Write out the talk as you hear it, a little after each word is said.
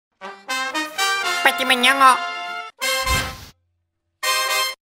빠지면 영어.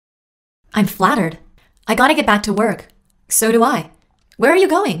 I'm flattered. I gotta get back to work. So do I. Where are you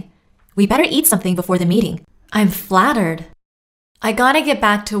going? We better eat something before the meeting. I'm flattered. I gotta get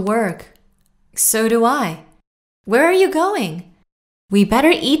back to work. So do I. Where are you going? We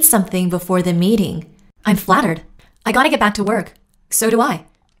better eat something before the meeting. I'm flattered. I gotta get back to work. So do I.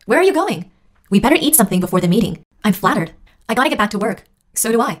 Where are you going? We better eat something before the meeting. I'm flattered. I gotta get back to work.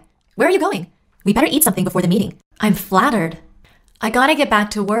 So do I. Where are you going? We better eat something before the meeting. I'm flattered. I gotta get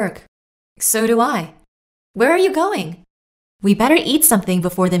back to work. So do I. Where are you going? We better eat something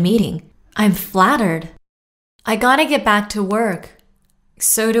before the meeting. I'm flattered. I gotta get back to work.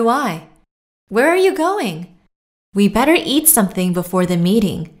 So do I. Where are you going? We better eat something before the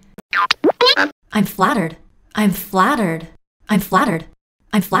meeting. I'm flattered. I'm flattered. I'm flattered.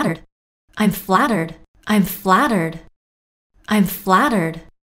 I'm flattered. I'm flattered. I'm flattered. I'm flattered.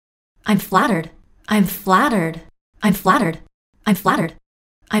 I'm flattered. I'm flattered. I'm flattered. I'm flattered.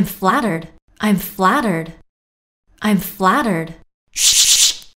 I'm flattered. I'm flattered. I'm flattered.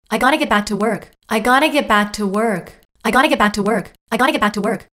 Shh. I gotta get back to work. I gotta get back to work. I gotta get back to work. I gotta get back to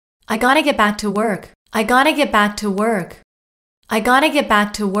work. I gotta get back to work. I gotta get back to work. I gotta get back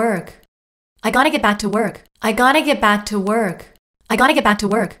to work. I gotta get back to work. I gotta get back to work. I gotta get back to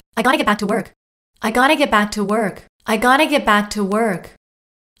work. I gotta get back to work. I gotta get back to work. I gotta get back to work.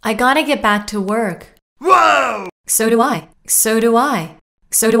 I gotta get back to work. Whoa! So do I. So do I.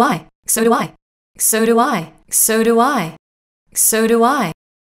 So do I. So do I. So do I. So do I. So do I.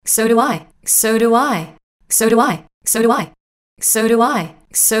 So do I. So do I. So do I. So do I. So do I.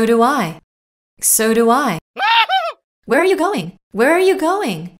 So do I. So do I. Where are you going? Where are you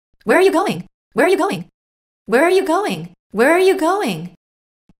going? Where are you going? Where are you going? Where are you going? Where are you going?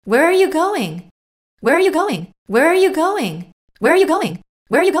 Where are you going? Where are you going? Where are you going? Where are you going?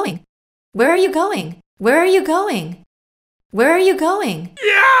 Where are you going? Where are you going? Where are you going? Where are you going?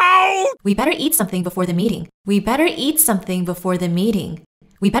 Yow! We better eat something before the meeting. We better eat something before the meeting.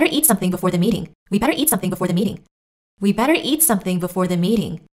 We better eat something before the meeting. We better eat something before the meeting. We better eat something before the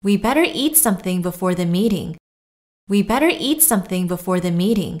meeting. We better eat something before the meeting. We better eat something before the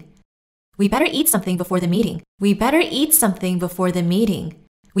meeting. We better eat something before the meeting. We better eat something before the meeting.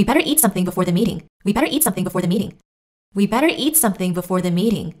 We better eat something before the meeting. We better eat something before the meeting. We better eat something before the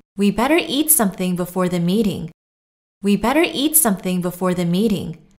meeting. We better eat something before the meeting. We better eat something before the meeting.